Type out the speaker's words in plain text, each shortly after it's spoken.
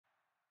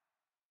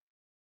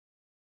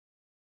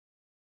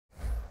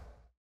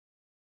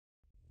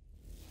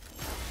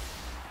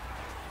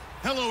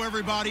Hello,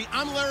 everybody.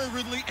 I'm Larry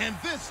Ridley, and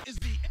this is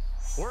the...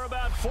 We're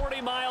about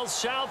 40 miles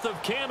south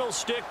of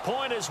Candlestick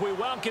Point as we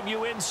welcome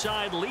you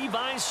inside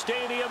Levi's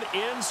Stadium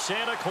in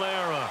Santa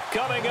Clara.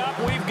 Coming up,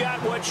 we've got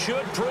what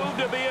should prove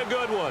to be a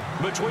good one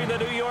between the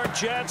New York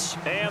Jets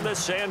and the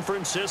San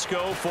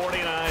Francisco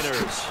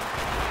 49ers.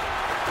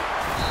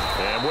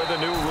 And with a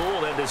new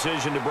rule, that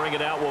decision to bring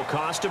it out will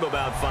cost him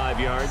about 5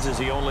 yards as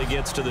he only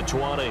gets to the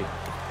 20.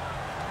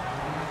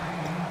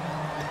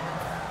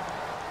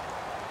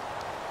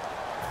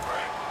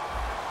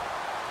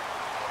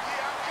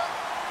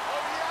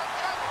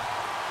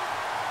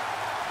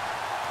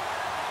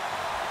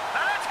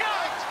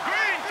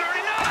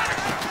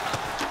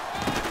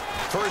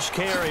 First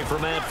carry for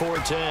Matt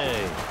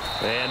Forte.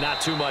 And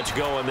not too much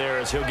going there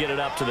as he'll get it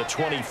up to the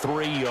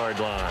 23-yard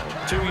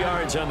line. 2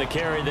 yards on the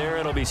carry there.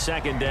 It'll be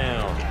second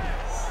down.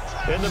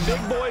 And the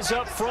big boys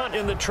up front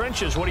in the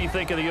trenches. What do you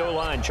think of the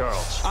O-line,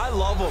 Charles? I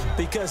love them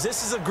because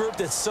this is a group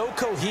that's so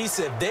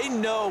cohesive. They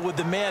know what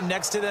the man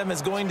next to them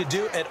is going to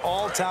do at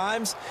all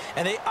times,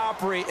 and they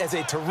operate as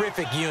a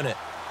terrific unit.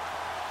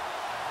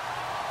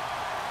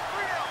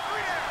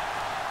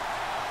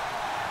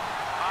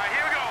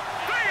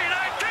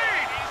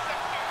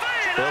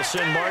 They'll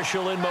send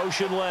Marshall in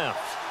motion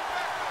left.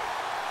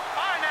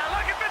 All right, now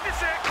look at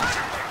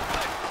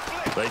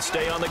 56. They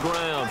stay on the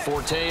ground.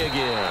 Forte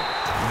again.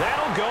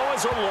 That'll go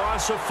as a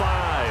loss of 5.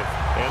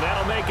 And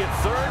that'll make it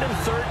 3rd and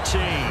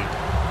 13.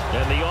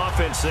 And the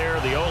offense there,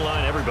 the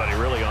O-line, everybody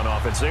really on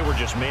offense, they were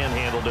just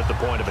manhandled at the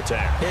point of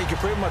attack. Yeah, you could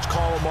pretty much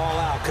call them all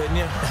out, couldn't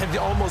you?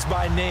 Almost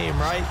by name,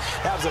 right?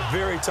 That was a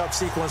very tough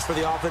sequence for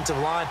the offensive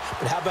line.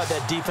 But how about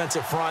that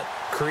defensive front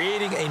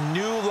creating a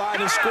new line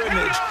of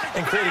scrimmage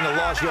and creating a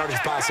lost yardage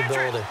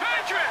possibility?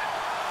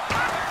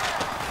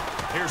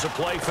 Here's a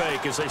play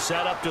fake as they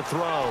set up to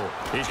throw.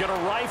 He's going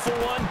to rifle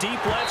one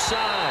deep left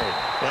side.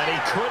 And he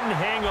couldn't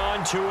hang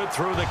on to it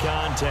through the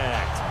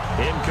contact.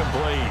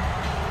 Incomplete.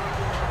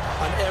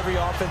 On every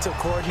offensive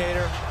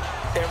coordinator,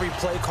 every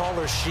play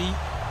caller sheet,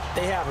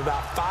 they have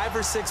about 5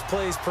 or 6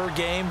 plays per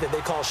game that they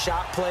call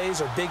shot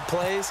plays or big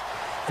plays,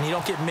 and you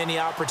don't get many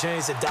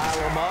opportunities to dial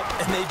them up,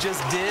 and they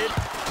just did,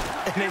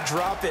 and they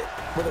drop it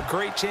with a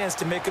great chance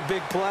to make a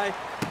big play.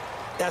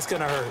 That's going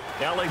to hurt.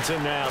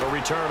 Ellington now to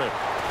return it.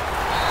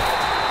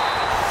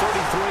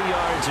 33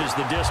 yards is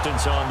the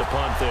distance on the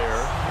punt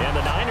there, and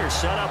the Niners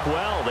set up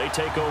well. They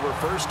take over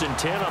 1st and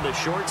 10 on the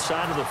short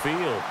side of the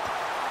field.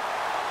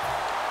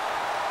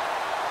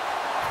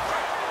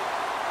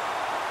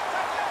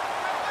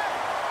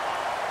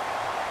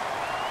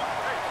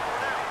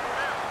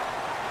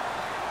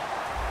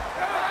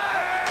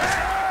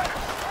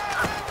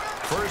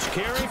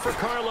 Carry for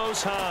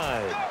Carlos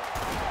Hyde.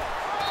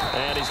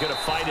 And he's going to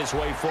fight his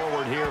way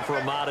forward here for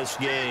a modest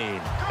gain.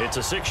 It's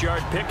a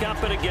 6-yard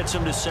pickup, and it gets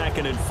him to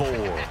 2nd and 4.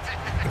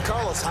 And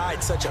Carlos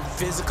Hyde's such a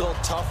physical,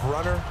 tough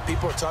runner.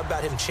 People are talking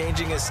about him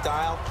changing his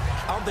style.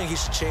 I don't think he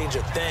should change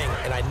a thing,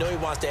 and I know he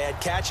wants to add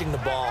catching the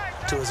ball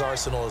to his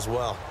arsenal as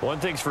well. One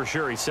thing's for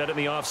sure, he said in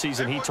the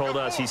offseason, he told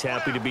us he's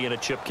happy to be in a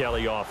Chip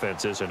Kelly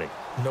offense, isn't he?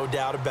 No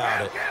doubt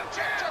about it.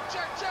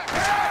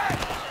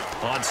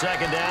 On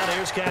 2nd down,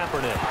 here's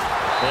Kaepernick.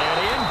 And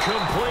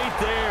incomplete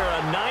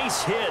there. A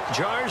nice hit.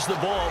 Jars the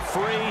ball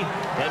free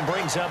and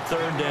brings up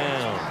 3rd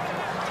down.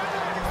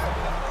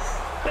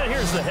 And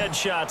here's the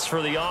headshots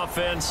for the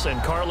offense.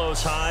 And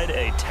Carlos Hyde,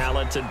 a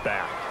talented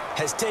back.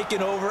 Has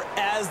taken over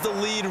as the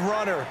lead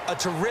runner. A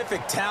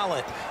terrific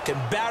talent. Can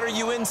batter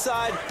you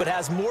inside, but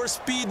has more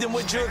speed than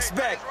what you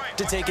expect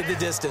to take it the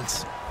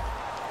distance.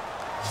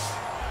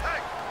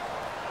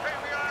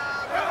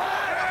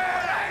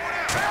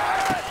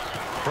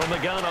 From the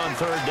gun on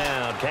 3rd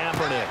down,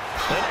 Kaepernick.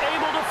 And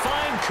able to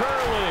find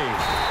Curley.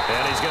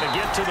 And he's going to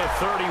get to the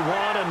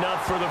 31,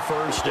 enough for the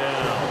 1st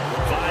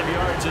down. 5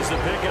 yards is the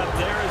pickup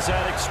there as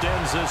that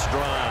extends this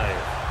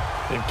drive.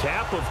 And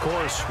Cap, of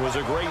course, was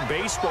a great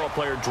baseball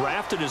player,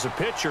 drafted as a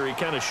pitcher. He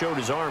kind of showed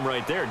his arm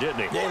right there, didn't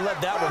he? Yeah, he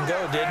let that one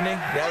go, didn't he?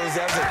 That was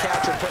a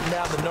catcher putting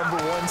down the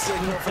 #1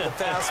 signal for the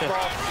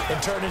fastball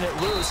and turning it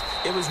loose.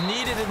 It was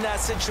needed in that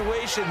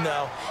situation,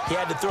 though. He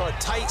had to throw a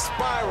tight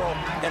spiral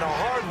and a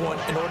hard one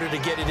in order to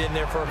get it in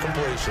there for a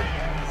completion.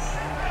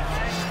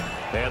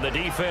 And the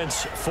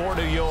defense for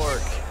New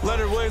York.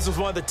 Leonard Williams was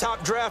one of the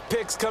top draft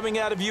picks coming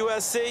out of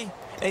USC,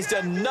 and he's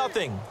done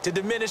nothing to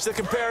diminish the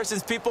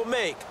comparisons people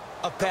make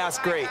of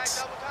past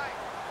greats.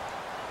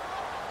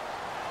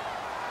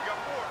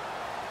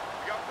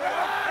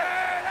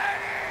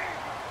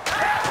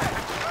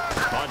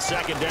 On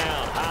 2nd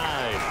down,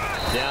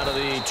 Hyde down to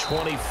the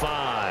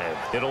 25.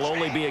 It'll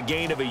only be a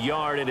gain of a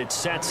yard, and it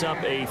sets up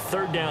a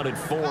 3rd down and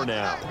 4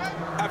 now.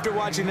 After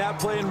watching that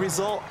play and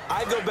result,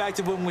 I go back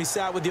to when we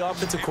sat with the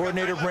offensive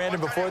coordinator,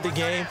 Brandon, before the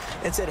game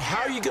and said,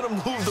 how are you going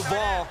to move the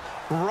ball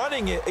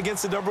running it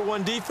against the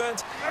 #1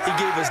 defense? He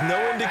gave us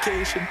no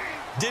indication.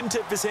 Didn't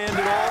tip his hand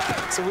at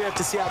all, so we have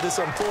to see how this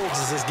unfolds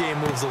as this game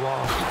moves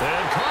along.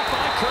 And caught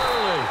by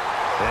Curley.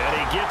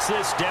 And he gets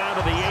this down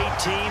to the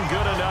 18,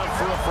 good enough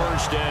for a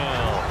 1st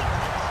down.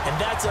 And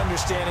that's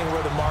understanding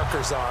where the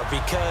markers are,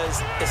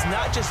 because it's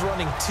not just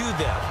running to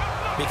them.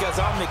 because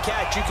on the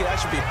catch, you could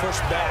actually be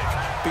pushed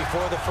back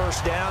before the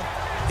first down.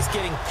 It's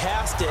getting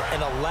past it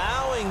and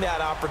allowing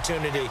that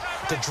opportunity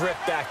to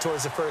drift back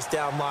towards the first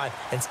down line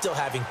and still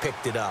having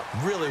picked it up.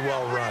 Really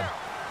well run.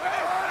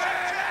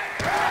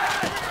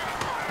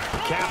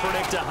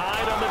 Kaepernick to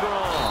hide on the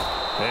draw.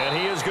 And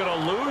he is going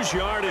to lose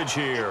yardage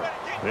here.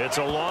 It's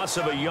a loss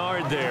of a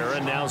yard there,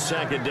 and now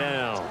second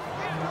down.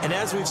 And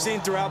as we've seen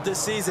throughout this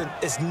season,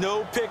 it's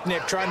no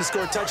picnic trying to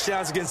score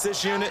touchdowns against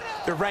this unit.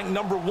 They're ranked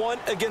 #1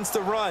 against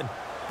the run.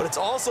 But it's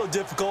also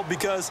difficult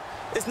because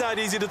it's not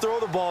easy to throw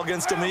the ball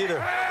against them either.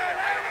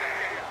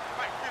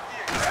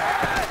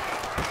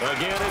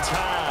 Again, it's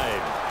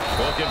Hyde.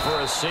 Looking for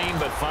a seam,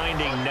 but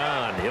finding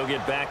none. He'll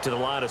get back to the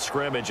line of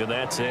scrimmage, and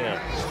that's it.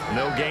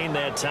 No gain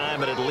that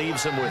time, and it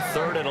leaves him with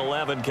 3rd and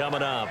 11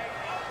 coming up.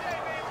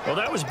 Well,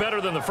 that was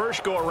better than the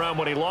first go-around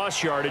when he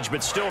lost yardage,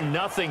 but still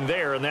nothing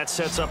there, and that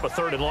sets up a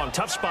 3rd and long.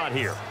 Tough spot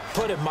here.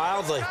 Put it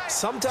mildly.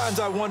 Sometimes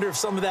I wonder if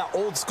some of that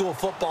old-school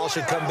football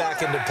should come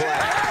back into play.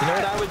 You know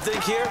what I would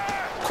think here?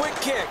 Quick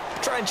kick.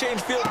 Try and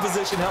change field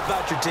position, help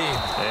out your team.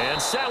 And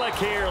Selleck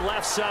here,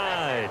 left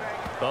side.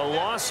 A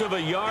loss of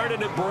a yard,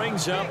 and it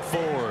brings up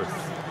 4th.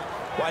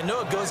 Well, I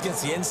know it goes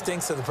against the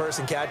instincts of the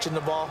person catching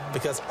the ball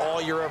because all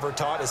you're ever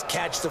taught is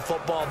catch the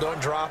football, don't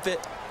drop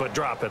it. But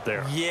drop it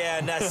there. Yeah,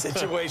 in that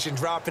situation,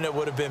 dropping it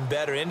would have been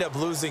better. End up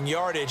losing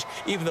yardage,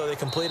 even though they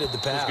completed the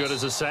pass. As good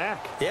as a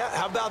sack. Yeah,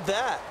 how about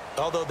that?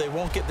 Although they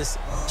won't get this.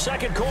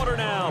 Second quarter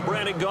now.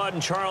 Brandon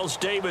Gaudin, Charles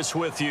Davis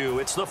with you.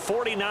 It's the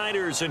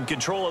 49ers in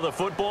control of the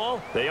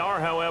football. They are,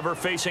 however,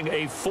 facing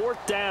a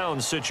 4th down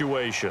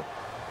situation.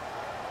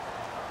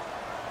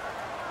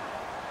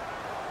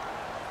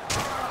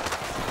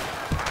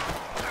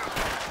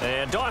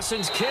 And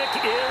Dawson's kick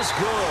is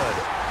good.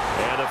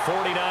 And the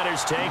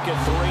 49ers take a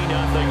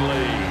 3-0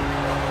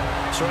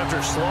 lead. So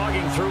after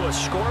slogging through a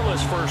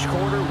scoreless first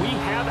quarter, we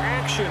have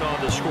action on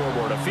the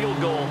scoreboard. A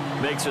field goal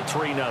makes it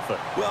 3-0.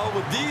 Well,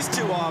 with these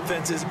two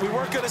offenses, we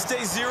weren't going to stay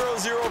 0-0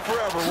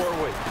 forever,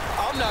 were we?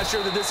 I'm not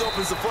sure that this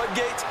opens the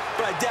floodgates,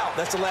 but I doubt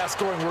that's the last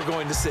scoring we're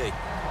going to see.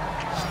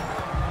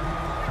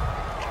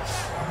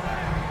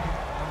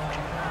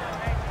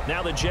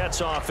 Now the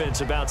Jets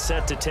offense about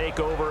set to take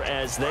over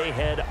as they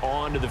head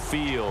onto the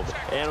field.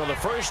 And on the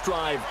first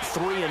drive,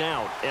 3 and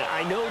out. And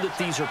I know that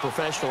these are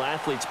professional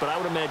athletes, but I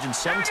would imagine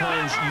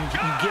sometimes you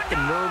get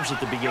the nerves at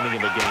the beginning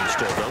of a game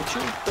still, don't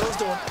you? Those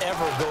don't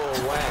ever go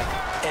away.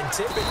 And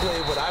typically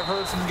what I've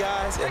heard from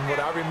guys and what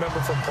I remember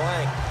from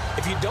playing,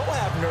 if you don't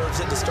have nerves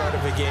at the start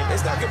of a game,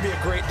 it's not going to be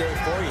a great day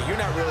for you. You're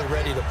not really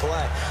ready to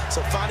play. So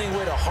finding a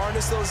way to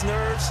harness those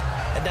nerves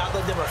and not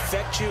let them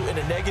affect you in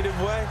a negative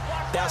way,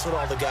 that's what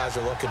all the guys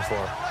are looking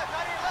for.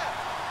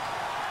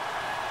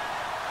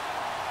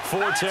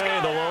 Forte,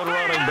 the lone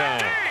running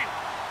back.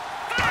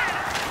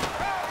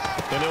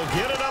 And he'll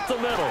get it up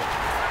the middle.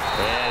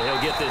 And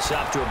he'll get this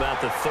up to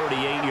about the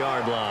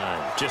 38-yard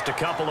line. Just a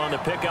couple on the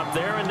pickup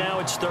there, and now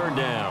it's 3rd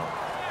down.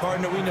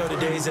 Partner, we know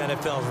today's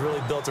NFL is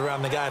really built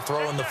around the guy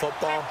throwing the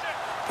football.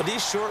 But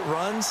these short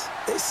runs,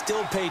 they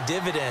still pay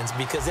dividends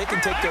because they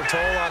can take their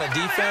toll on a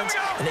defense,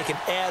 and they can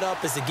add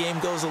up as the game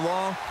goes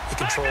along. You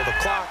control the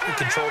clock, you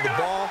control the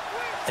ball,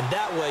 and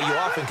that way you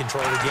often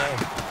control the game.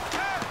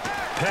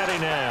 Petty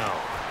now.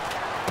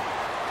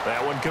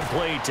 That one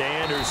complete to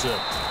Anderson.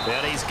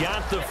 And he's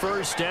got the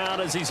first down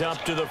as he's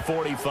up to the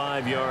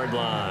 45-yard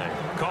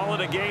line. Call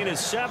it a gain of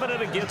 7,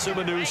 and it gets him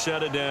a new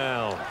set of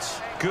downs.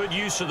 Good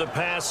use of the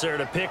pass there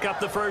to pick up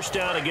the first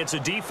down against a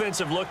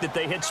defensive look that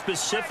they had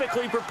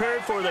specifically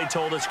prepared for, they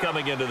told us,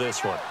 coming into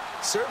this one.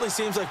 Certainly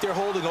seems like they're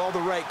holding all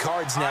the right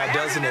cards now,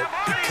 doesn't it?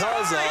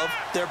 Because of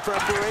their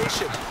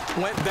preparation.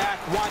 Went back,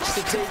 watched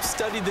the tape,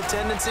 studied the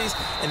tendencies,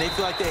 and they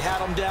feel like they had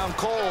them down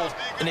cold,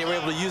 and they were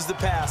able to use the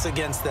pass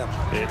against them.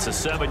 It's a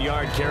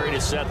 7-yard carry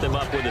to set them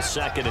up with a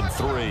 2nd and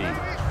 3.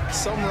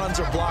 Some runs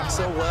are blocked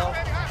so well,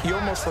 you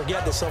almost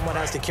forget that someone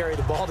has to carry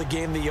the ball to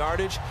gain the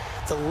yardage.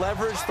 The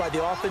leverage by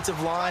the offensive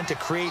line to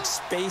create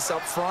space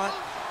up front,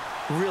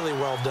 really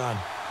well done.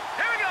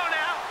 Here we go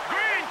now.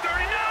 Green,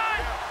 39.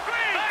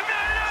 Green,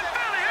 99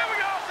 Philly. Here we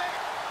go.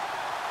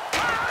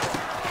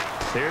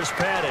 Here's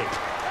Petty.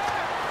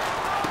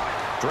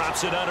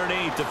 Drops it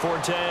underneath to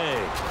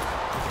Forte.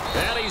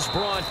 And he's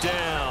brought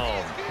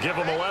down. Give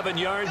him 11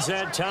 yards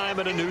that time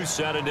and a new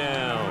set of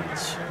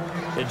downs.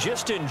 And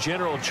just in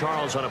general,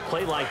 Charles, on a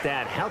play like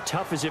that, how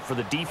tough is it for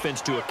the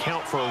defense to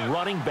account for a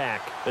running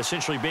back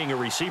essentially being a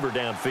receiver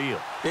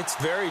downfield? It's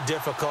very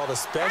difficult,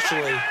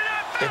 especially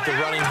if the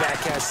running back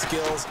has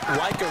skills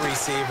like a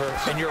receiver,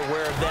 and you're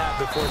aware of that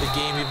before the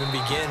game even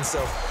begins. So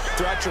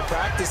throughout your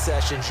practice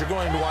sessions, you're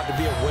going to want to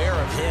be aware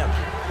of him.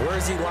 Where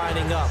is he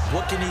lining up?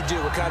 What can he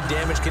do? What kind of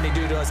damage can he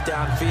do to us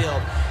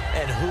downfield?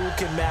 And who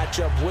can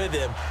match up with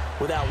him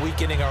without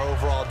weakening our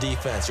overall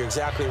defense? You're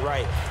exactly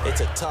right.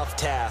 It's a tough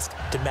task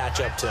to match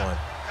up to him.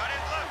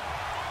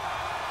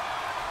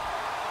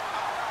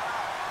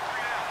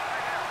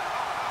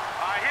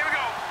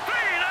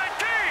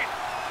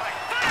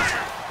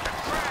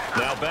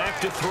 Now back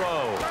to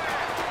throw.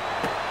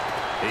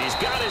 He's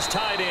got his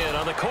tight end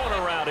on the corner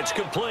route. It's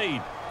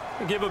complete.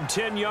 Give him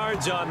 10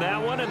 yards on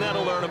that one, and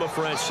that'll earn him a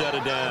fresh set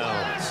of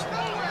downs.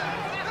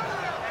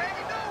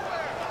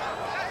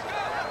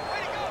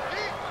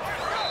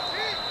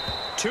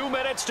 Two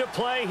minutes to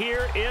play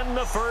here in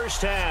the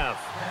first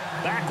half.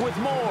 Back with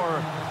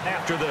more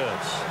after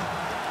this.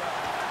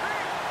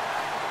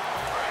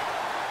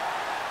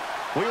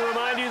 We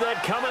remind you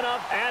that coming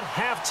up at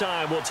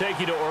halftime, we'll take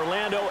you to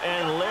Orlando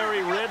and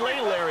Larry Ridley.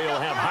 Larry will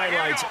have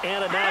highlights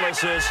and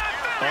analysis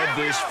of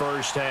this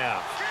first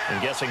half. I'm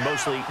guessing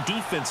mostly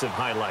defensive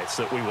highlights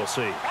that we will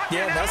see.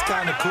 Yeah, that's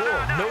kind of cool.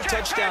 No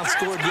touchdown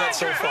scored yet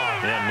so far.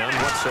 Yeah, none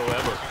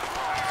whatsoever.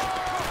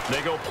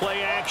 They go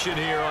play action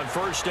here on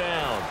first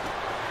down.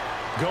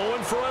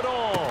 Going for it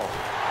all.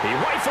 He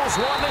rifles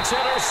one that's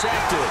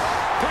intercepted.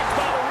 Picked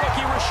by the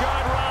rookie,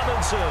 Rashad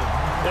Robinson.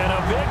 And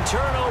a big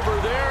turnover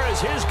there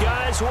as his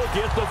guys will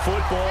get the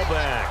football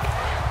back.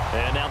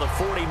 And now the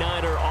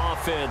 49er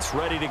offense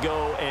ready to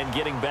go and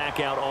getting back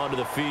out onto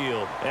the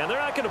field. And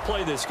they're not going to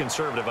play this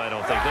conservative, I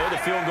don't think. They had the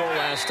field goal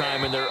last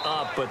time, and they're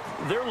up, but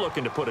they're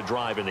looking to put a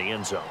drive in the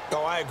end zone.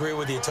 Oh, I agree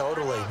with you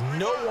totally.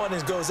 No one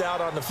goes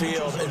out on the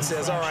field and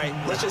says, all right,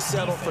 let's just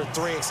settle for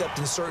 3, except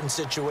in certain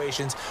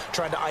situations,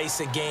 trying to ice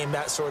a game,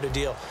 that sort of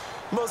deal.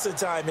 Most of the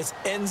time, it's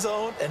end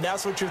zone, and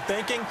that's what you're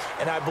thinking,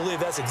 and I believe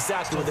that's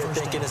exactly what they're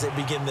thinking as they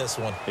begin this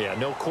one. Yeah,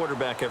 no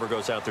quarterback ever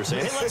goes out there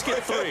saying, hey, let's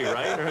get 3,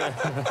 right?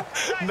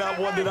 Not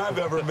one that I've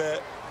ever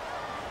met.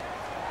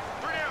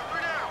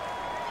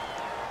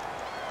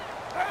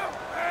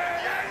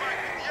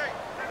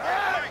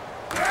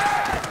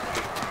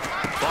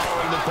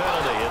 Following the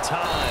penalty, it's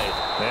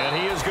Hyde, and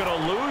he is going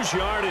to lose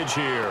yardage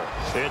here.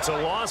 It's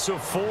a loss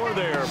of 4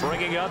 there,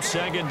 bringing up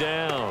second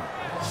down.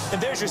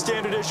 And there's your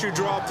standard issue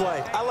draw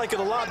play. I like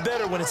it a lot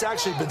better when it's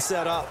actually been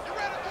set up.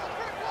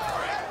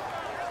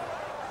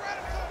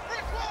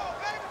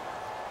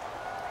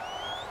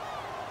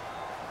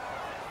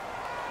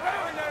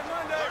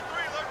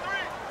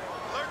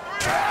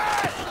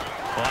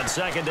 On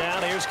second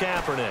down, here's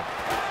Kaepernick.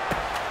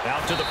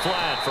 Out to the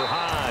flat for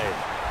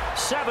Hyde.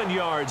 7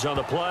 yards on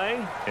the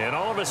play, and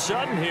all of a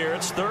sudden here,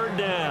 it's third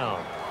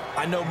down.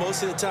 I know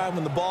most of the time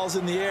when the ball's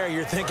in the air,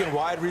 you're thinking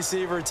wide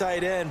receiver,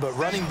 tight end, but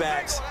running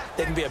backs,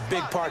 they can be a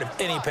big part of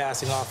any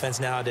passing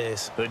offense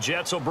nowadays. The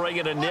Jets will bring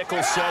in a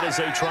nickel set as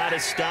they try to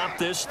stop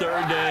this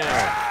third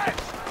down.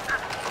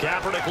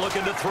 Kaepernick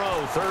looking to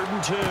throw, 3rd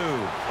and 2.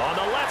 On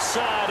the left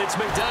side, it's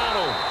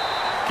McDonald.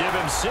 Give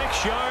him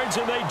 6 yards,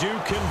 and they do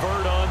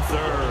convert on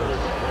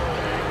 3rd.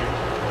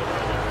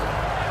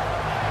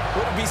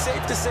 Would it be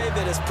safe to say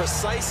that as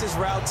precise as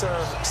routes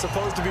are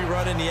supposed to be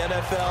run in the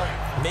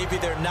NFL, maybe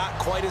they're not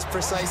quite as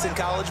precise in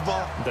college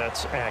ball?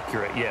 That's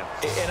accurate, yeah.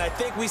 And I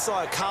think we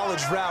saw a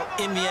college route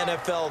in the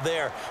NFL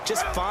there.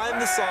 Just find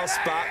the soft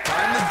spot,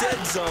 find the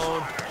dead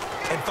zone,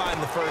 and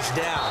find the first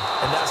down.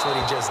 And that's what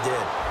he just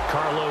did.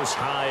 Carlos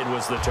Hyde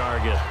was the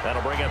target.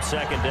 That'll bring up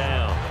second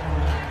down.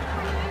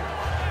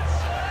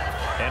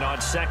 And on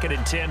 2nd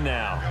and 10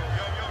 now.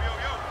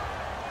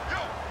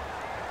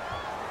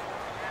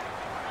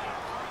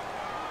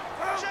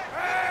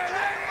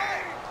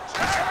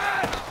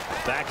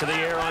 Back to the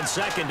air on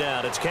second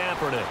down. It's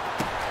Kaepernick.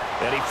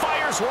 And he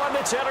fires one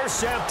that's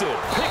intercepted.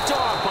 Picked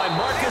off by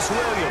Marcus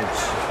Williams.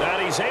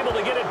 And he's able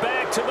to get it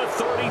back to the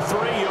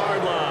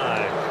 33-yard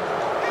line.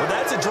 Well,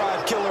 that's a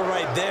drive killer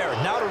right there.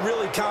 Not a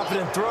really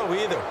confident throw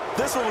either.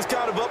 This one was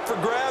kind of up for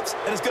grabs,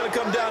 and it's going to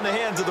come down the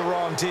hands of the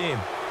wrong team.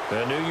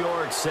 And New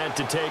York set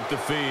to take the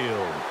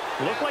field.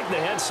 Looked like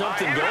they had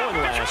something going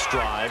last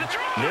drive.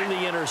 Then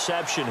the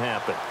interception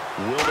happened.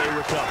 Will they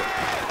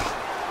recover?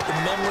 The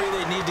memory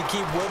they need to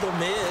keep with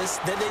them is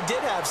that they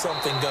did have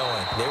something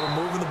going. They were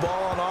moving the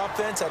ball on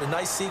offense, had a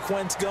nice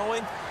sequence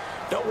going.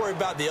 Don't worry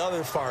about the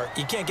other part.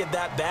 You can't get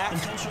that back.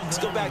 Let's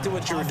go back to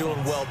what you were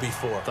doing well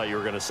before. I thought you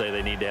were going to say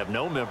they need to have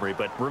no memory,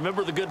 but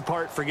remember the good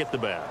part, forget the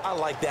bad. I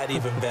like that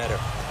even better.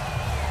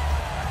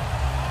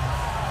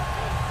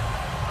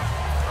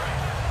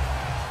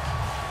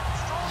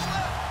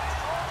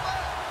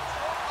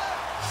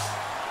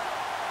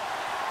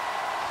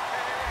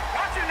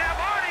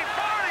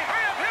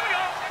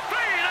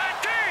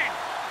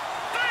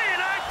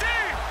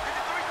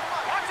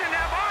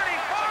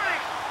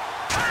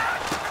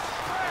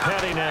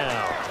 Petty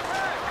now.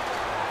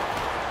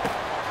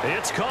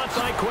 It's caught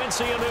by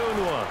Quincy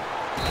Enunwa.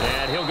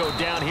 And he'll go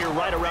down here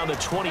right around the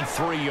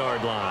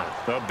 23-yard line.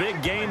 A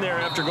big gain there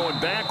after going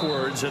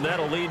backwards, and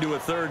that'll lead to a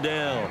third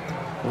down.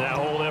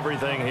 Now hold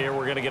everything here.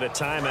 We're going to get a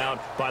timeout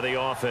by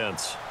the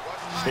offense.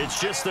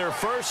 It's just their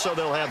first, so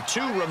they'll have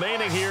 2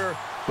 remaining here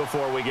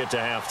before we get to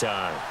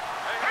halftime.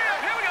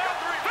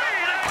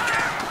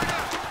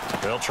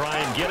 They'll try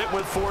and get it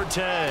with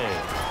Forte.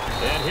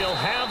 And he'll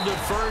have the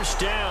first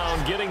down,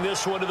 getting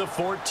this one to the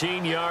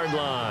 14-yard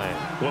line.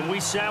 When we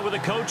sat with the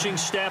coaching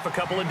staff a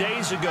couple of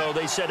days ago,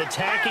 they said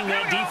attacking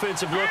that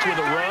defensive look with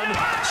a run,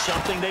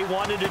 something they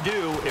wanted to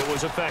do, it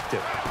was effective.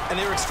 And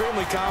they were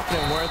extremely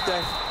confident, weren't they?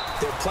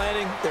 Their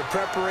planning, their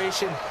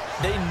preparation,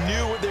 they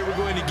knew what they were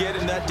going to get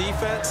in that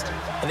defense,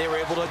 and they were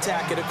able to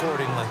attack it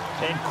accordingly.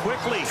 And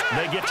quickly,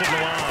 they get to the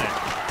line.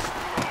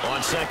 On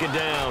second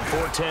down,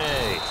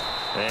 Forte.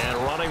 And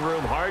running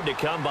room hard to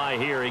come by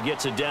here. He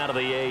gets it down to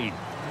the 8.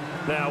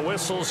 Now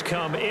whistles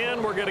come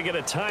in. We're going to get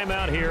a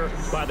timeout here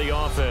by the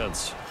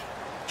offense.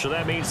 So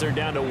that means they're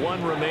down to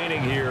 1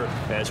 remaining here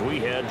as we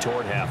head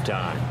toward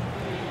halftime.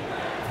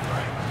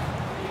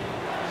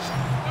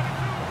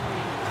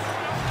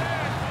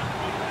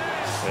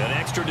 An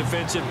extra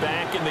defensive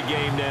back in the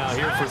game now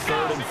here for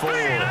 3rd and 4.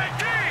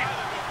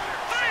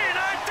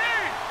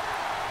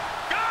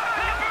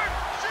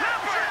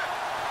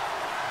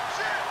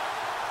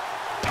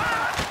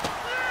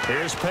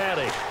 Here's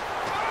Patty.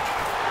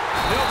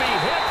 He'll be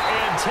hit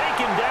and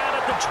taken down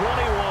at the 21.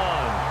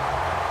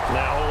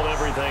 Now hold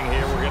everything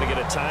here. We're going to get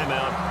a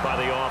timeout by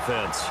the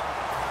offense.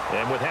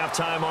 And with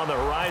halftime on the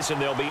horizon,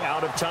 they'll be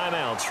out of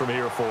timeouts from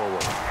here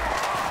forward.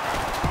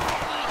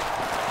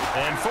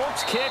 And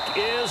Folk's kick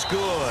is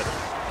good.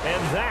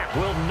 And that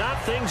will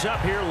knot things up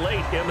here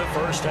late in the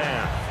first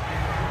half.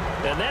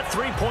 And that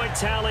 3-point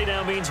tally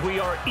now means we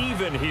are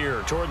even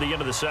here toward the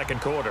end of the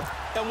second quarter.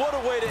 And what a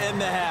way to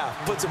end the half.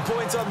 Put some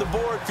points on the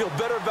board, feel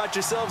better about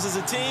yourselves as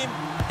a team,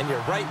 and you're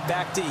right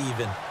back to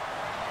even.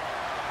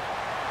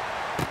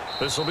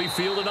 This will be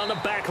fielded on the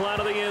back line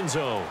of the end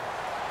zone.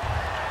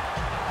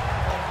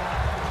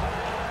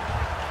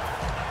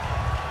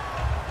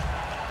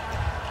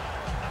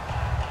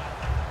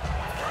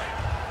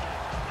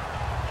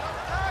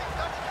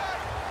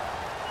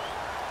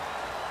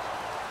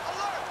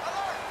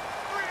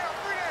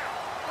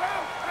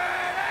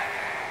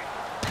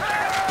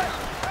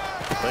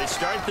 They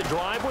start the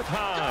drive with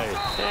Hyde,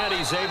 and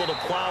he's able to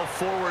plow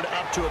forward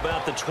up to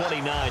about the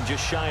 29,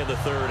 just shy of the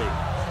 30.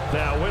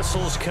 Now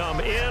whistles come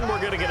in. We're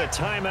going to get a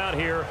timeout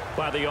here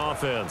by the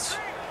offense.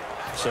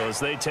 So as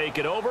they take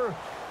it over,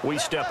 we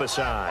step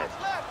aside.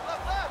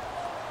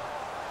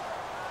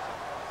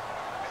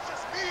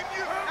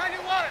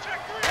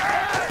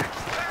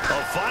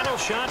 A final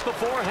shot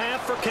before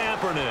half for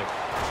Kaepernick.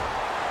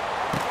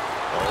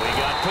 Oh, he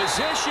got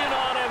position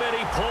on him, and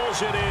he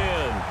pulls it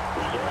in.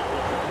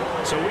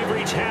 So we've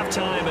reached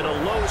halftime at a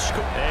low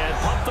score. And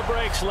pump the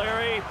brakes,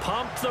 Larry.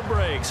 Pump the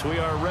brakes. We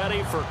are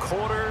ready for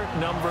quarter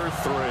number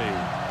 3.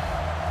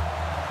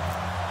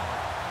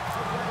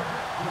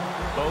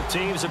 Both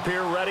teams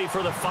appear ready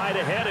for the fight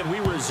ahead, and we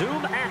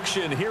resume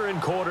action here in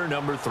quarter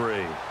number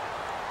 3.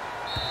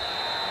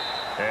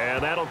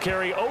 And that'll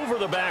carry over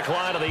the back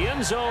line of the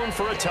end zone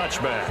for a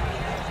touchback.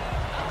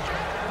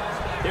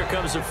 Here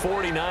comes the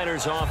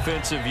 49ers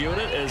offensive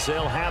unit as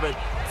they'll have it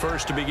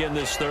first to begin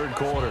this third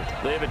quarter.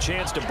 They have a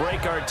chance to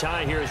break our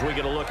tie here as we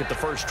get a look at the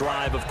first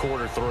drive of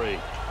quarter 3.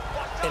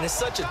 And it's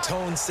such a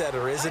tone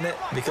setter, isn't it?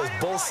 Because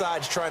both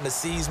sides trying to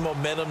seize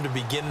momentum to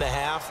begin the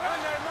half.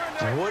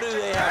 What do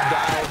they have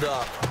dialed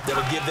up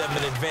that'll give them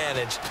an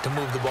advantage to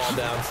move the ball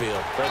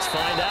downfield? Let's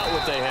find out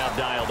what they have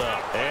dialed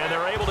up. And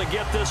they're able to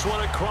get this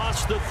one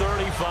across the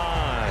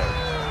 35.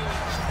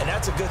 And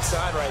that's a good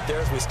sign right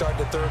there as we start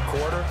the third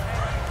quarter.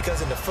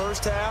 Because in the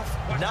first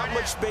half, not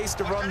much space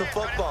to run the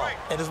football.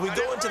 And as we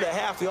go into the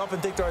half, we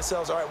often think to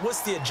ourselves, all right,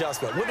 what's the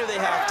adjustment? What do they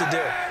have to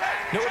do?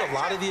 You know what a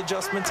lot of the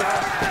adjustments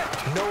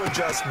are? No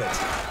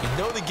adjustments. You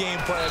know the game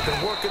plan,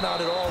 been working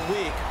on it all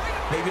week.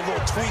 Maybe a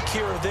little tweak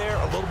here or there,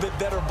 a little bit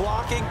better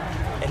blocking,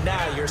 and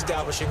now you're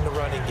establishing the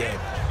running game.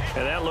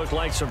 And that looked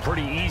like some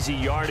pretty easy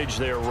yardage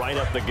there right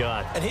up the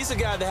gut. And he's a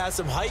guy that has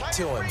some height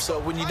to him, so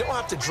when you don't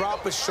have to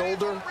drop a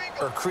shoulder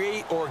or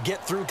create or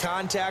get through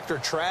contact or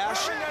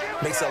trash,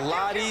 makes it a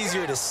lot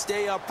easier to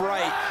stay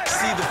upright,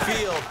 see the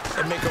field,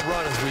 and make a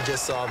run as we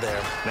just saw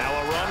there. Now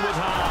a run with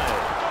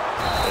Hyde.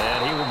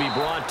 And he will be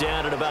brought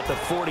down at about the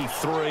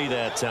 43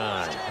 that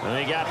time. And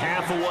they got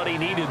half of what he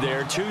needed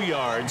there, 2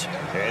 yards,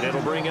 and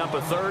it'll bring up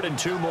a 3rd and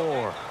 2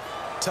 more.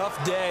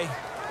 Tough day.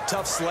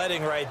 Tough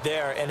sledding right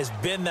there, and it's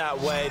been that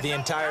way the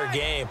entire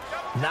game.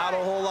 Not a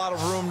whole lot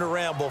of room to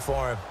ramble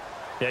for him.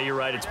 Yeah, you're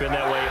right. It's been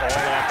that way all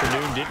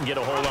afternoon. Didn't get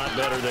a whole lot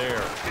better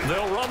there.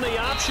 They'll run the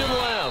option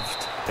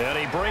left. And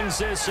he brings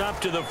this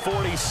up to the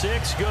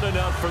 46. Good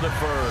enough for the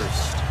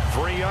first.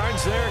 3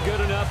 yards there.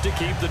 Good enough to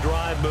keep the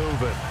drive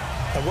moving.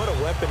 And what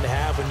a weapon to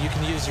have when you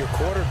can use your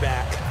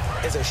quarterback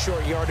as a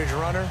short yardage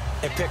runner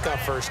and pick up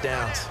first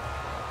downs.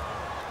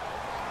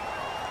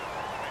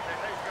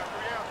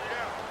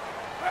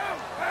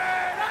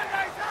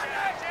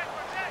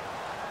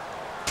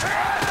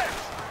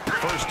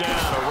 First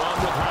down, a run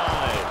with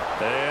Hyde.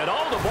 And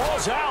the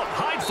ball's out.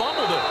 Hyde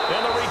fumbled it.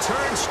 And the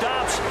return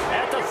stops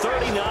at the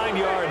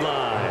 39-yard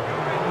line.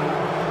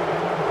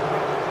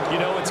 You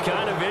know, it's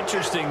kind of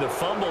interesting, the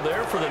fumble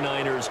there for the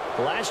Niners.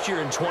 Last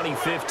year in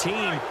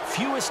 2015,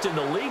 fewest in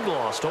the league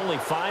lost, only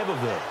 5 of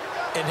them.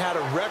 And had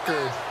a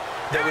record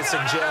that would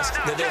suggest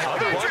that they had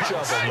a bunch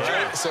of them,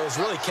 right? So it's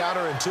really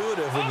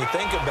counterintuitive when you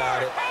think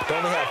about it. They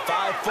only have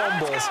 5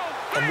 fumbles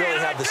and really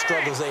have the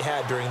struggles they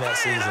had during that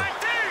season.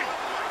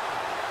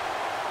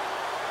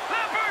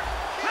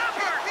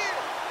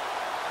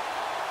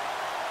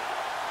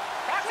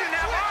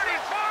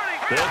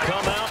 They'll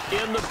come out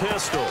in the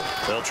pistol.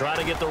 They'll try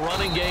to get the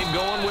running game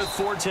going with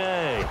Forte.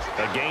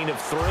 A gain of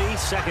 3,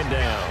 second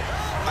down.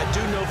 I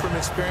do know from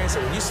experience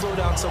that when you slow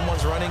down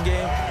someone's running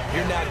game,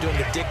 you're now doing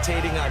the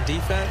dictating on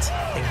defense.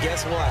 And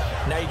guess what?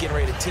 Now you're getting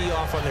ready to tee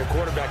off on their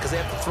quarterback because they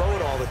have to throw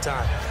it all the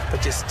time.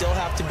 But you still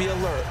have to be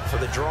alert for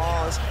the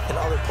draws and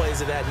other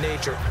plays of that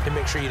nature to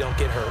make sure you don't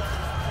get hurt.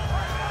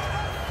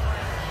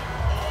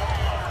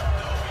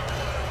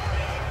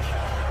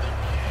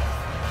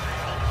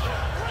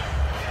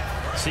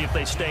 See if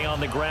they stay on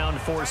the ground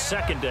for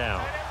second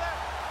down.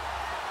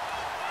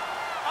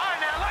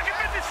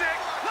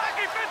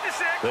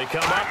 They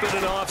come up in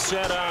an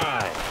offset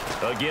eye.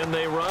 Again,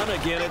 they run.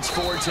 Again, it's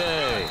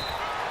Forte.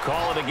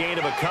 Call it a gain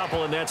of a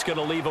couple, and that's going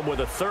to leave them with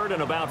a third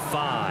and about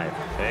 5.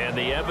 And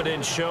the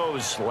evidence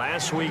shows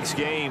last week's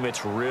game,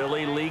 it's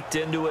really leaked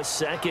into a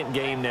second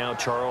game now,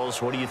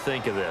 Charles. What do you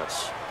think of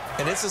this?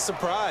 And it's a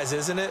surprise,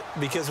 isn't it?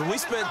 Because when we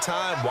spent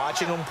time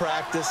watching them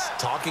practice,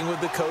 talking with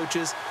the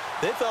coaches,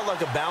 they felt like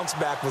a bounce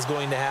back was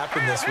going to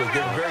happen this week. They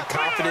were very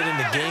confident in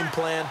the game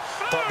plan,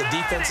 thought the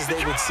defenses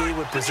they would see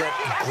would present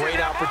great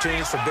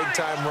opportunities for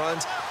big-time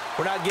runs.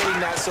 We're not getting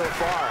that so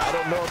far. I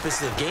don't know if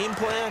this is a game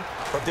plan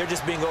or if they're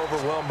just being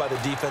overwhelmed by the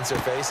defense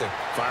they're facing.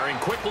 Firing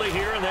quickly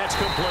here, and that's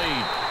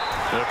complete.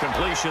 The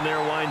completion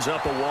there winds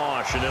up a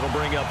wash, and it'll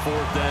bring up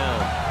 4th down.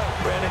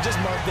 Brandon, just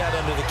mark that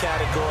under the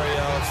category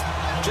of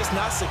just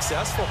not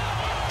successful.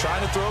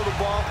 Trying to throw the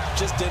ball,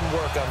 just didn't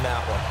work on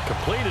that one.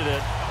 Completed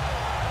it.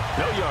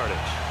 No yardage.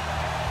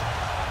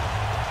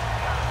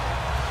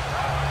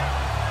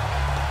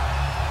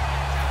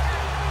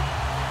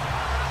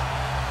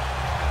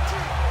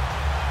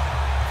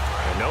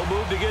 And no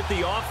move to get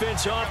the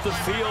offense off the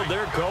field.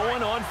 They're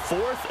going on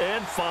 4th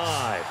and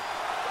 5.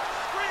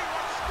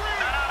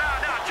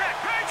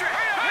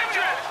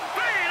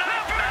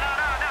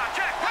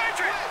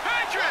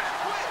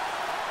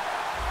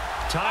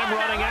 Time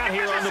running out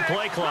here on the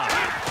play clock.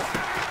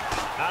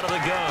 Out of the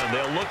gun,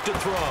 they'll look to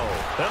throw.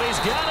 And he's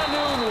got a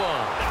new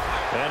one.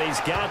 And he's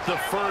got the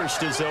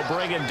first as they'll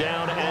bring him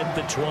down at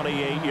the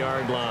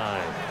 28-yard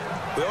line.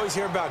 We always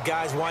hear about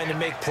guys wanting to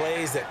make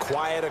plays that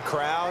quiet a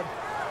crowd.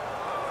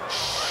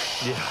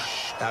 Yeah.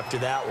 After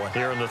that one.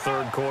 Here in the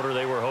third quarter,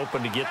 they were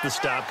hoping to get the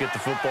stop, get the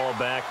football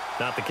back.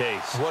 Not the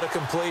case. What a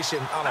completion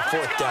on a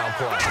 4th down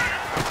play.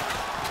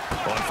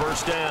 On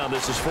 1st down,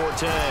 this is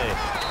Forte.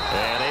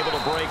 And able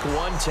to break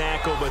one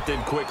tackle, but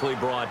then quickly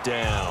brought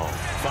down.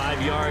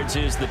 5 yards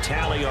is the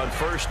tally on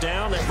 1st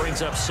down. That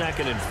brings up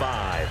 2nd and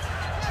 5.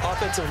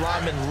 Offensive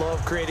linemen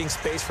love creating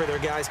space for their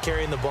guys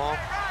carrying the ball.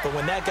 But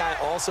when that guy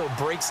also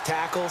breaks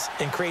tackles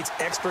and creates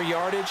extra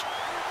yardage,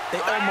 they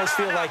almost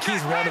feel like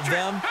he's one of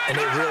them, and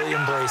they really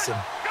embrace him.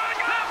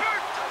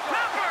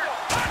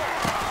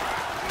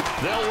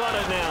 They'll run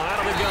it now out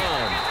of the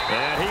gun.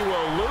 And he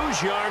will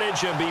lose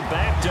yardage and be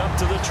backed up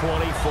to the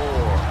 24.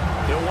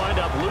 He'll wind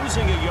up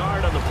losing a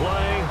yard on the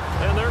play,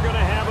 and they're going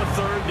to have a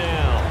 3rd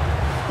down.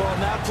 Well, on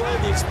that play,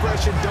 the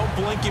expression, don't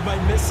blink, you might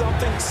miss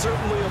something,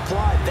 certainly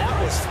applied. That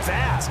was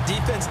fast.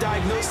 Defense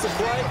diagnosed the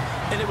play,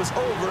 and it was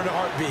over in a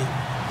heartbeat.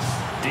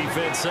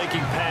 Defense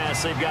sinking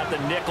pass. They've got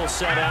the nickel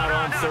set out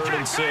on 3rd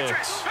and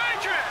 6.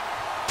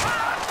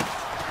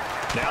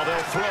 Now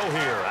they'll throw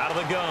here out of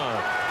the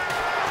gun.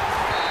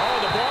 Oh,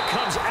 the ball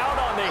comes out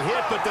on the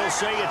hit, but they'll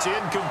say it's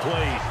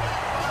incomplete.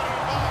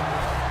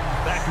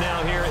 Back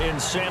now here in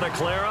Santa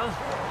Clara.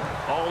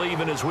 All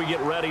even as we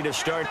get ready to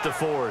start the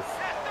 4th.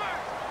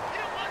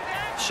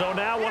 So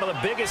now one of the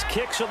biggest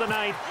kicks of the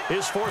night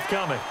is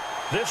forthcoming.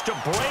 This to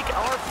break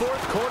our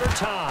 4th quarter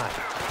tie.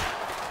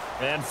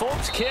 And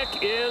Folks' kick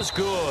is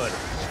good.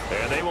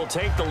 And they will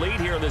take the lead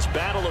here in this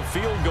battle of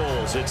field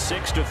goals. It's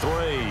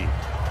 6-3.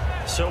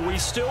 So we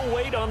still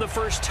wait on the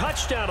first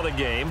touchdown of the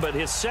game, but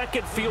his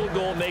 2nd field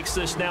goal makes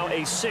this now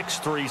a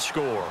 6-3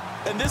 score.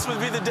 And this would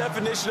be the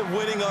definition of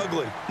winning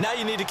ugly. Now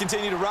you need to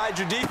continue to ride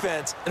your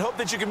defense and hope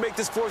that you can make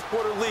this 4th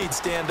quarter lead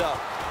stand up.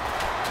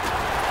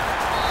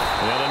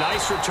 And a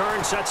nice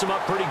return sets him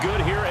up pretty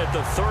good here at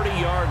the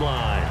 30-yard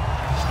line.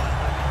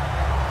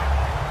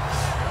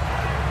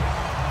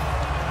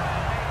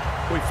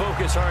 We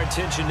focus our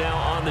attention now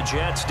on the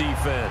Jets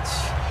defense.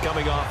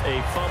 Coming off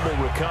a fumble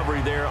recovery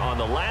there on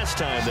the last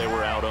time they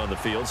were out on the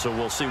field, so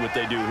we'll see what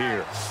they do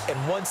here.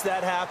 And once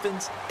that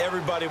happens,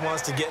 everybody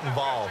wants to get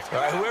involved.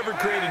 All right, whoever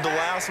created the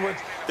last one,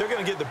 they're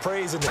going to get the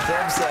praise in the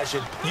film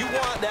session. You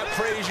want that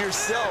praise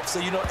yourself, so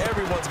you know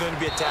everyone's going to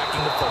be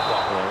attacking the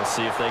football. Well, we'll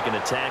see if they can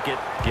attack it,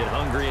 get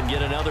hungry, and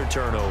get another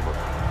turnover.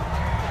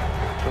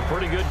 But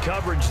pretty good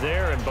coverage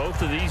there, and both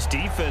of these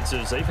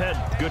defenses, they've had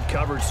good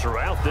coverage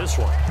throughout this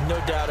one. No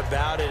doubt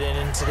about it, and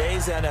in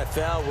today's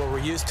NFL, where we're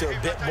used to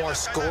a bit more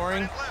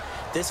scoring,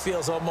 this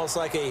feels almost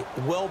like a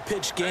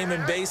well-pitched game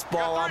in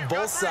baseball on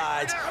both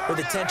sides, where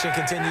the tension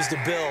continues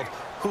to build.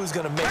 Who's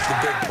going to make the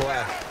big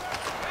play?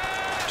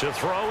 To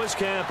throw is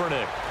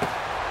Kaepernick.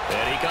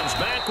 And he comes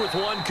back with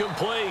one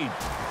complete.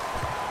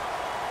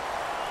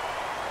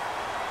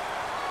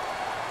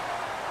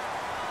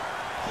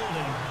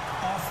 Holding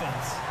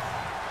offense.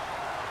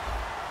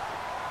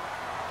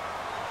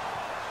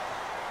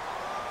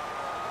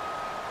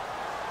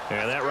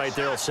 And that right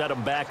there will set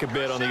them back a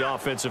bit on the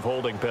offensive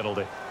holding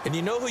penalty. And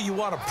you know who you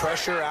want to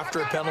pressure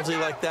after a penalty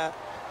like that?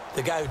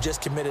 The guy who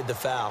just committed the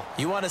foul.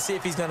 You want to see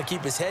if he's going to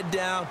keep his head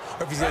down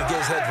or if he's going to get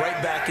his head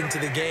right back into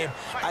the game.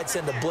 I'd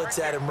send a blitz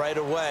at him right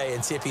away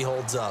and see if he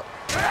holds up.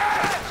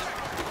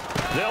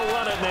 They'll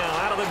run it now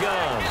out of the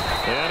gun.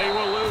 And he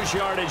will lose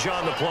yardage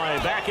on the play.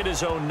 Back at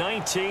his own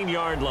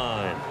 19-yard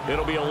line.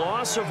 It'll be a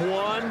loss of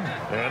 1.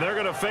 And they're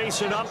going to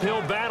face an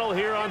uphill battle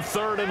here on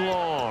 3rd and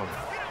long.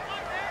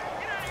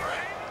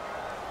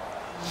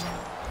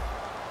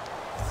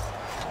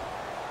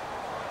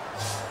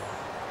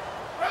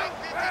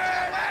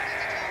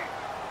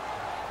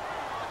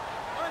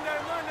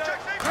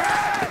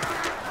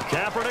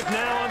 Kaepernick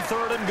now on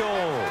 3rd and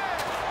goal.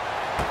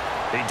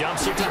 He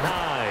dumps it to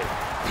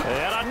Hyde.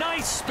 And a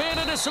nice spin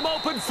into some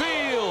open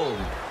field.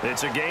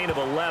 It's a gain of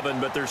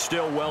 11, but they're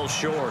still well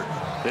short.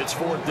 It's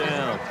 4th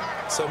down.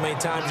 So many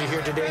times you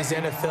hear today's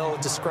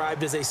NFL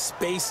described as a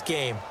space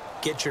game.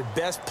 Get your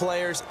best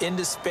players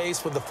into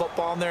space with the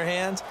football in their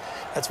hands.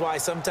 That's why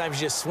sometimes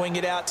you just swing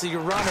it out to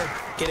your runner,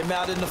 get him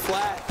out in the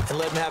flat, and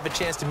let him have a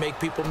chance to make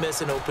people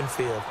miss an open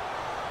field.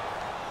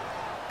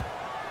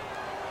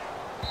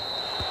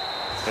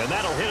 And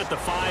that'll hit at the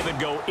 5 and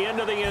go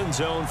into the end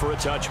zone for a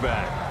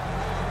touchback.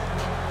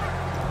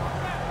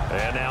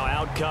 And now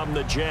out come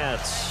the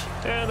Jets.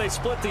 And they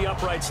split the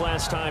uprights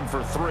last time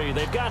for 3.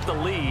 They've got the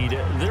lead.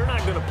 They're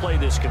not going to play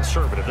this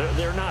conservative.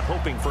 They're not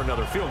hoping for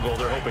another field goal.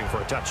 They're hoping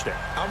for a touchdown.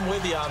 I'm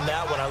with you on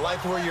that one. I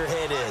like where your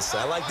head is.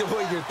 I like the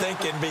way you're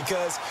thinking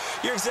because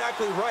you're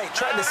exactly right.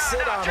 Trying to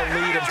sit on a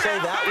lead and play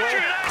that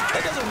way,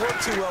 that doesn't work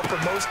too well for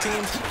most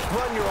teams.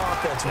 Run your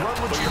offense. Run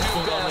what you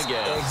do best.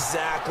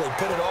 Exactly.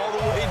 Put it all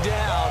the way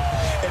down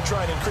and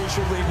try and increase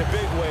your lead in a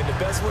big way. And the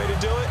best way to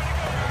do it,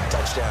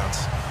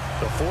 touchdowns.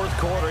 The 4th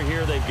quarter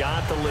here, they've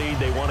got the lead.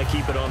 They want to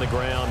keep it on the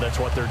ground. That's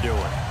what they're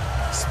doing.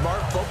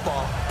 Smart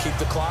football. Keep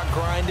the clock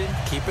grinding.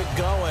 Keep it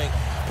going.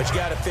 But you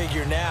got to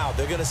figure now,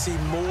 they're going to see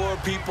more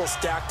people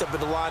stacked up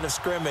at the line of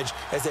scrimmage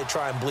as they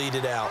try and bleed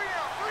it out.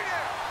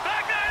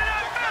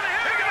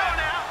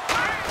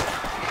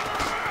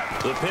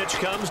 The pitch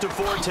comes to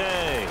Forte.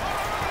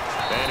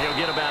 And he'll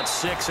get about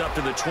 6 up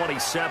to the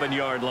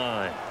 27-yard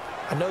line.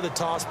 I know the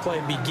toss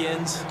play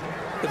begins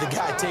with the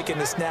guy taking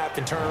the snap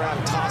and turning around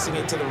and tossing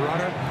it to the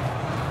runner.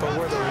 But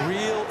where the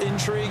real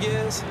intrigue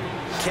is,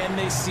 can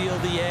they seal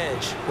the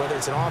edge? Whether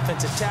it's an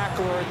offensive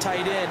tackle or a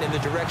tight end in the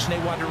direction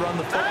they want to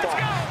run the football.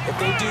 If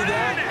they do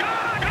that,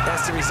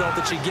 that's the result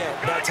that you get,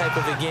 that type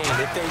of a game.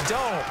 If they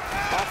don't,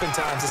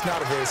 oftentimes it's not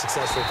a very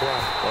successful play.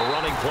 A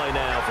running play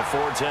now for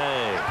Forte.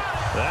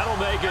 That'll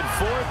make it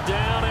 4th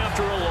down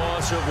after a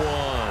loss of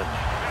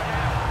 1.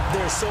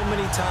 There's so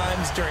many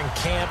times during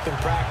camp and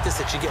practice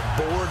that you get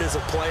bored as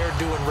a player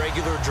doing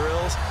regular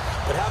drills.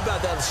 But how about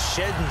that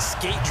shed and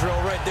skate drill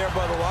right there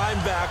by the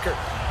linebacker?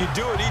 You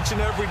do it each and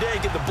every day.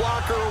 Get the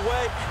blocker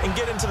away and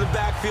get into the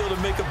backfield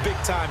and make a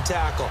big-time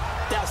tackle.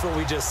 That's what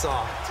we just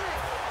saw.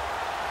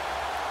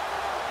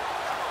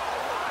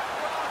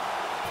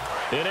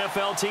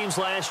 NFL teams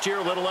last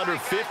year a little under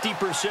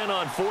 50%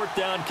 on 4th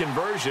down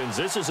conversions.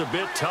 This is a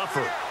bit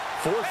tougher.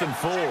 4th and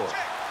 4.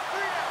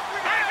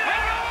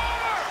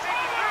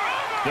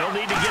 They'll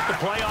need to get the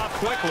play off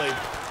quickly.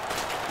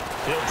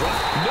 He'll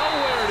drop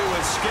nowhere to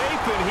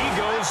escape, and he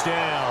goes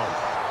down.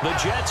 The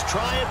Jets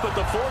try it, but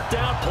the 4th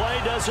down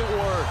play doesn't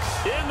work.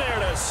 In there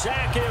to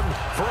sack him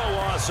for a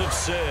loss of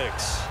 6.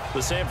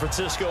 The San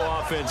Francisco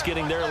offense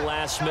getting their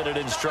last-minute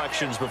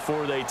instructions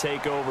before they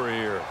take over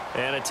here.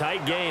 And a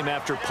tight game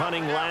after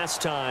punting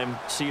last time.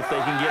 See if they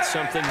can get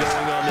something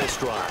going on this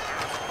drive.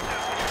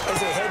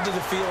 As they head to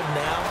the field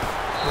now,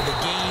 with the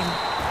game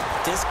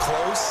this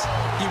close,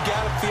 you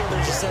got to feel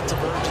there's a sense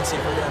of urgency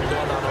for them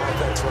going on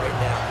offense right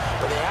now.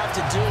 But they have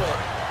to do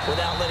it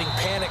without letting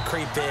panic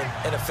creep in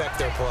and affect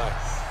their play.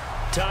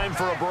 Time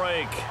for a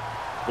break.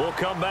 We'll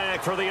come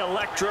back for the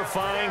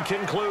electrifying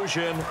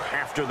conclusion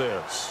after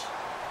this.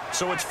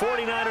 So it's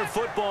 49er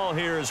football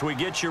here as we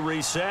get you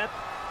reset.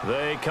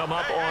 They come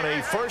up on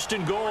a 1st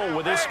and goal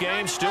with this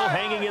game still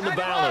hanging in the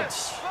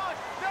balance.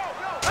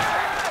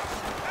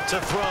 To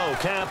throw,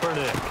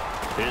 Kaepernick.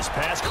 His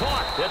pass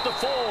caught at the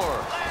 4.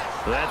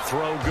 That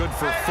throw good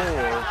for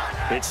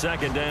 4. It's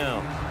 2nd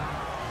down.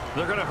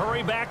 They're going to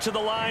hurry back to the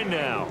line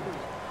now.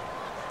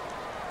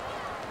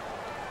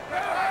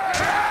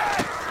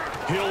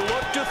 He'll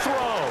look to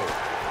throw.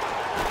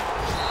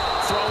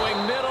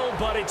 Throwing middle,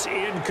 but it's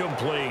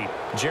incomplete.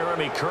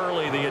 Jeremy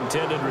Curley, the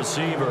intended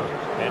receiver,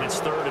 and it's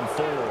 3rd and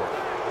 4.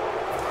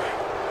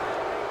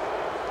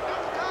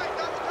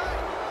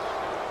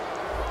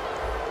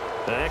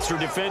 An extra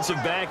defensive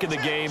back in the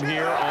game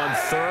here on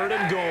 3rd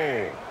and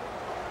goal.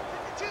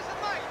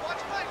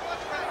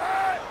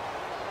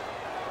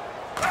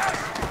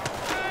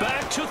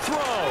 Back to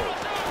throw.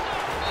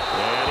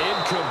 And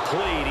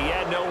incomplete. He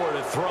had nowhere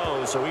to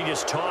throw, so he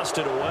just tossed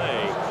it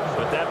away.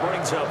 But that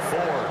brings up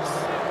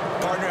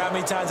 4th. Partner, how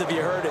many times have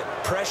you heard it?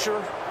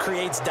 Pressure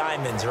creates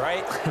diamonds,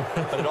 right?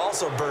 But it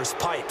also bursts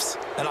pipes.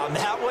 And on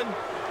that one,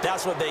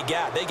 that's what they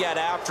got. They got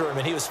after him,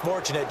 and he was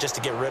fortunate just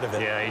to get rid of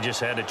it. Yeah, he just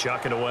had to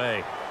chuck it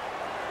away.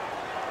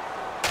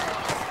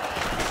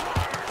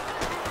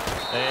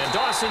 And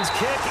Dawson's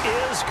kick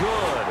is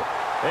good.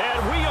 And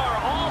we are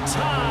all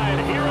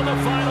tied here in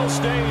the final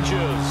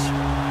stages.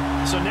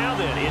 So now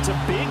then, it's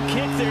a big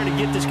kick there to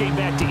get this game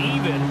back to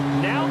even.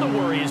 Now the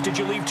worry is, did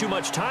you leave too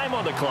much time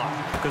on the clock?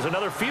 Because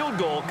another field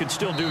goal could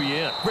still do you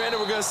in. Brandon,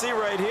 we're going to see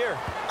right here.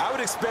 I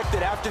would expect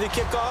that after the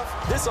kickoff,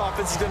 this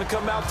offense is going to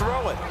come out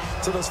throwing.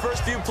 So those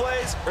first few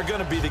plays are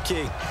going to be the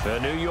key. The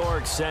New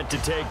York set to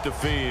take the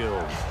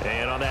field.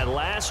 And on that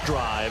last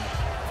drive,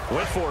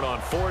 went for it on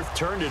fourth,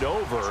 turned it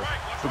over.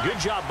 A good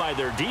job by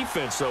their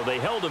defense, though. They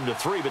held them to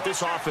 3, but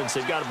this offense,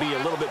 they've got to be a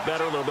little bit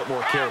better, a little bit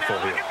more careful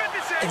here.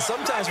 And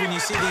sometimes when you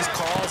see these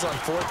calls on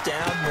fourth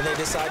down, when they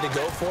decide to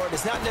go for it,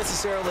 it's not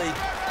necessarily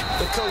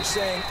the coach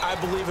saying, I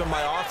believe in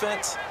my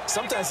offense.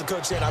 Sometimes the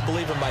coach saying, I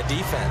believe in my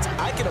defense.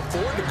 I can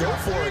afford to go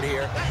for it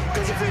here,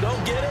 because if we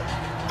don't get it,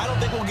 I don't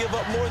think we'll give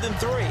up more than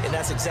 3, and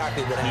that's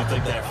exactly what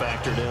happened. You think there.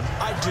 that factored in?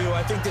 I do.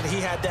 I think that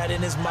he had that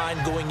in his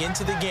mind going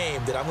into the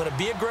game, that I'm going to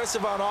be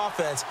aggressive on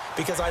offense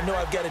because I know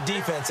I've got a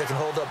defense that can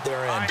hold up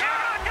their end.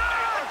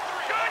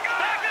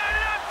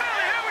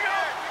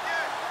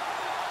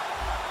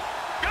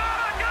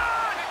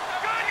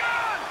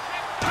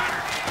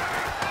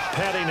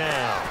 Petty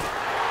now.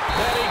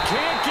 Petty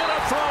can't get a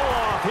throw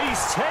off.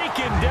 He's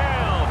taken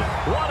down.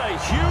 What a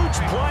huge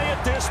play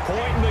at this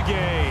point in the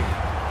game.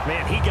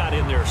 Man, he got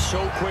in there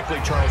so quickly,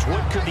 Charles.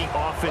 What could the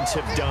offense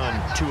have done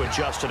to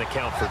adjust and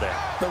account for that?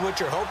 But what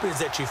you're hoping is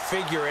that you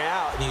figure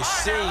out and you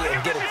see and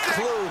get a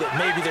clue that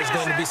maybe there's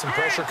going to be some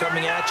pressure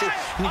coming at you,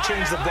 and you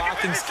change the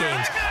blocking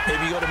schemes.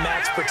 Maybe you go to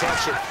max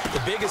protection.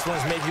 The biggest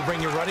one is maybe you bring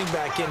your running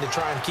back in to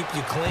try and keep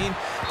you clean.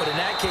 But in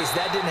that case,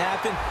 that didn't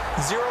happen.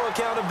 0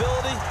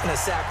 accountability, and a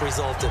sack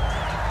resulted.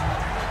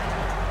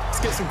 Let's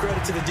give some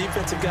credit to the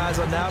defensive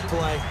guys on that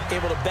play.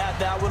 Able to bat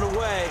that one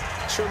away.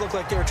 Sure looked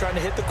like they were trying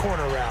to hit the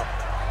corner route.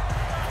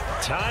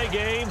 Tie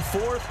game,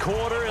 fourth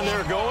quarter, and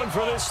they're going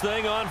for this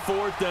thing on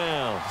fourth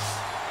down.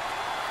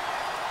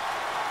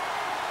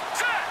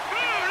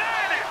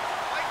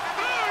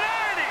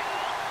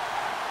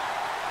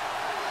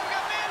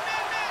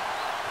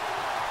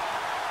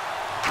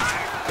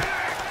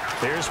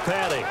 Here's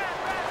Petty.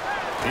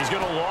 He's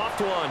going to loft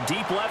one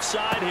deep left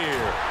side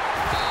here.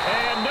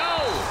 And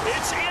no,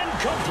 it's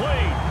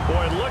incomplete.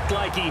 Boy, it looked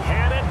like he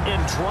had it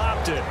and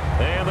dropped it.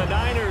 And the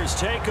Niners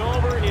take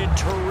over in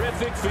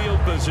terrific field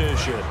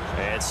position.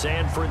 And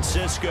San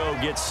Francisco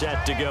gets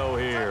set to go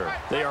here.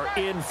 They are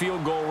in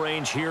field goal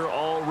range here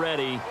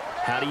already.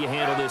 How do you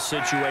handle this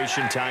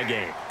situation, tie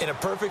game? In a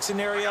perfect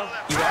scenario,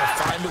 you got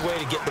to find a way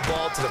to get the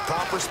ball to the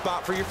proper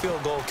spot for your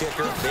field goal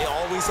kicker. They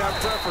always have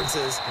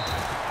preferences.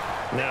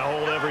 Now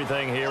hold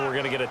everything here. We're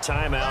going to get a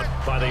timeout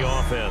by the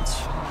offense.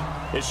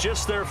 It's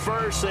just their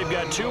first. They've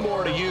got 2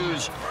 more to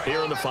use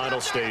here in the final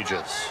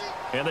stages.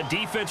 And the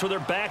defense with their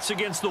backs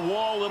against the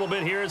wall a little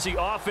bit here as the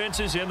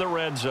offense is in the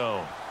red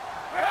zone.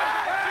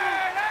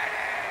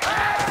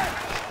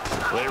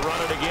 They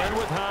run it again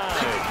with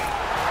Hyde.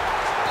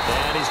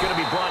 And he's going to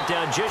be brought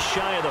down just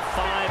shy of the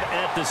 5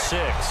 at the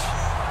 6.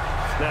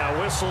 Now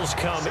whistles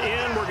come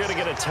in. We're going to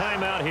get a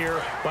timeout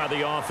here by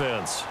the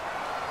offense.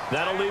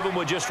 That'll leave them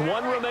with just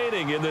 1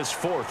 remaining in this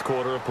fourth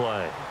quarter of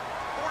play.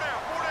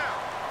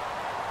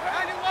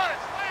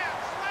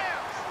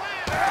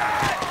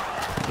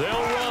 They'll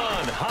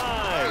run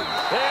high.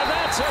 And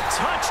that's a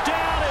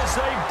touchdown as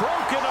they've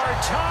broken our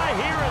tie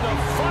here in the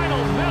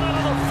final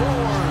minute of the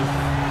fourth.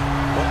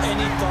 Well,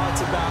 any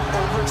thoughts about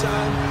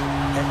overtime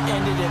have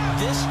ended at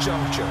this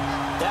juncture.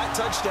 That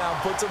touchdown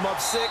puts them up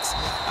 6.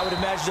 I would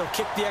imagine they'll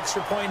kick the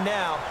extra point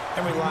now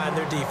and rely on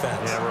their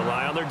defense. Yeah,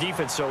 rely on their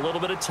defense. So a little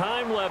bit of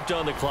time left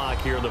on the clock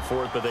here in the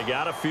fourth, but they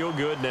got to feel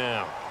good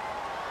now.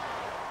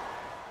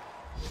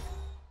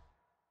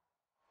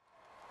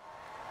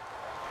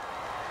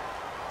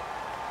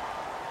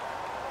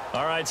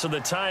 All right, so the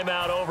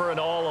timeout over and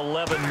all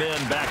 11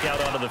 men back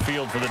out onto the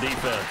field for the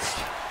defense.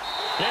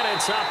 And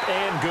it's up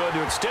and good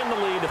to extend the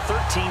lead to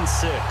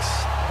 13-6.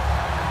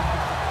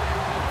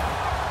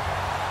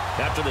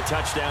 After the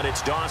touchdown,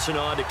 it's Dawson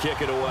on to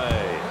kick it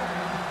away.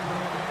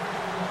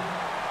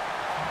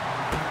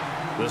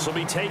 This will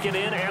be taken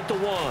in at the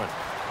 1.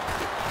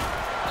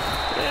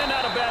 And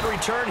not a bad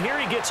return here.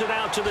 He gets it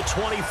out to the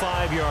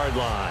 25-yard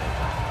line.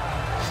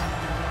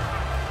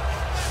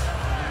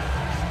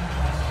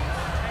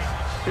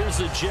 Here's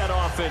the Jet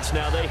offense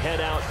now. They head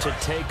out to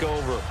take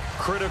over.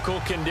 Critical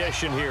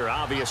condition here,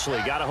 obviously.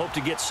 Got to hope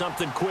to get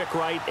something quick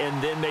right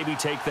and then maybe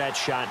take that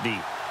shot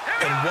deep.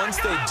 And once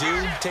they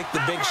do take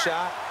the big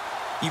shot,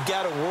 you've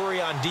got to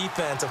worry on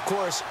defense. Of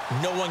course,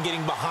 no one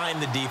getting behind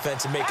the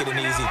defense and make it an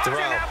easy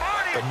throw.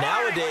 But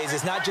nowadays,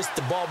 it's not just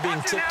the ball being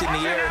tipped in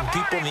the air and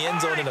people in the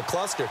end zone in a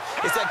cluster.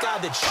 It's that guy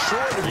that's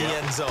short of the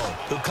end zone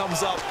who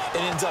comes up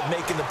and ends up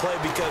making the play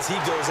because he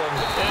goes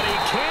under. And he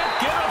can't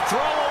get a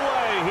throw away.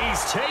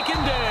 He's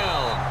taken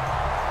down.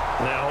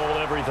 Now hold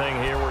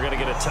everything here. We're going to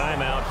get a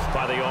timeout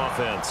by the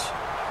offense.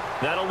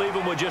 That'll leave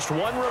them with just 1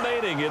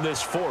 remaining in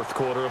this fourth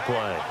quarter of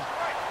play.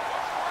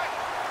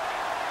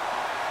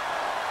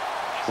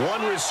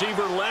 1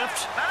 receiver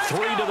left, 3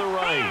 to the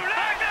right.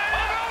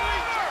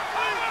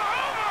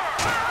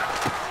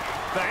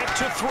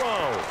 to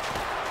throw.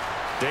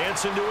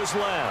 Dancing to his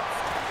left.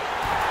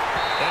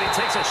 And he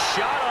takes a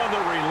shot on the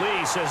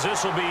release as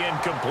this will be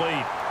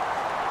incomplete.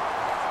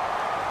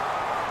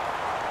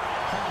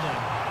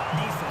 Holding.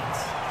 Defense.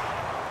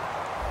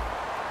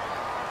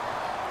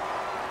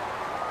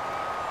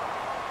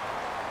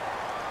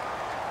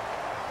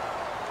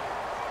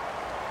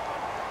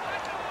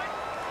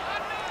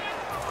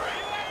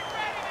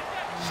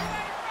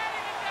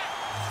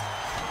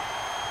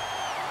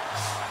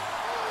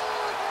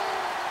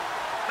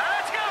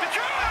 Let's go.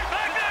 Detroit.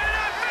 Back down in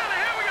that Philly.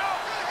 Here we go.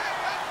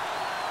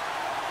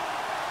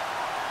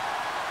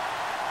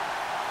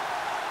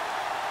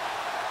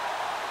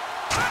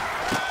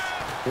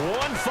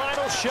 One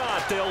final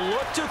shot. They'll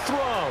look to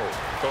throw.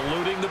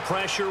 Eluding the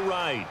pressure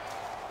right.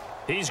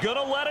 He's going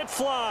to let it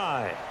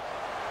fly.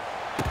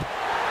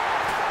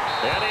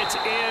 And it's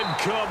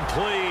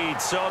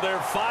incomplete. So their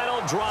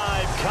final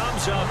drive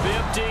comes up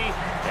empty.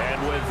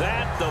 And with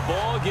that, the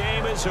ball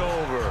game is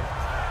over.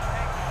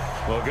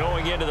 Well,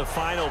 going into the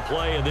final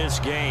play of this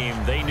game,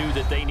 they knew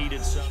that they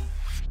needed some.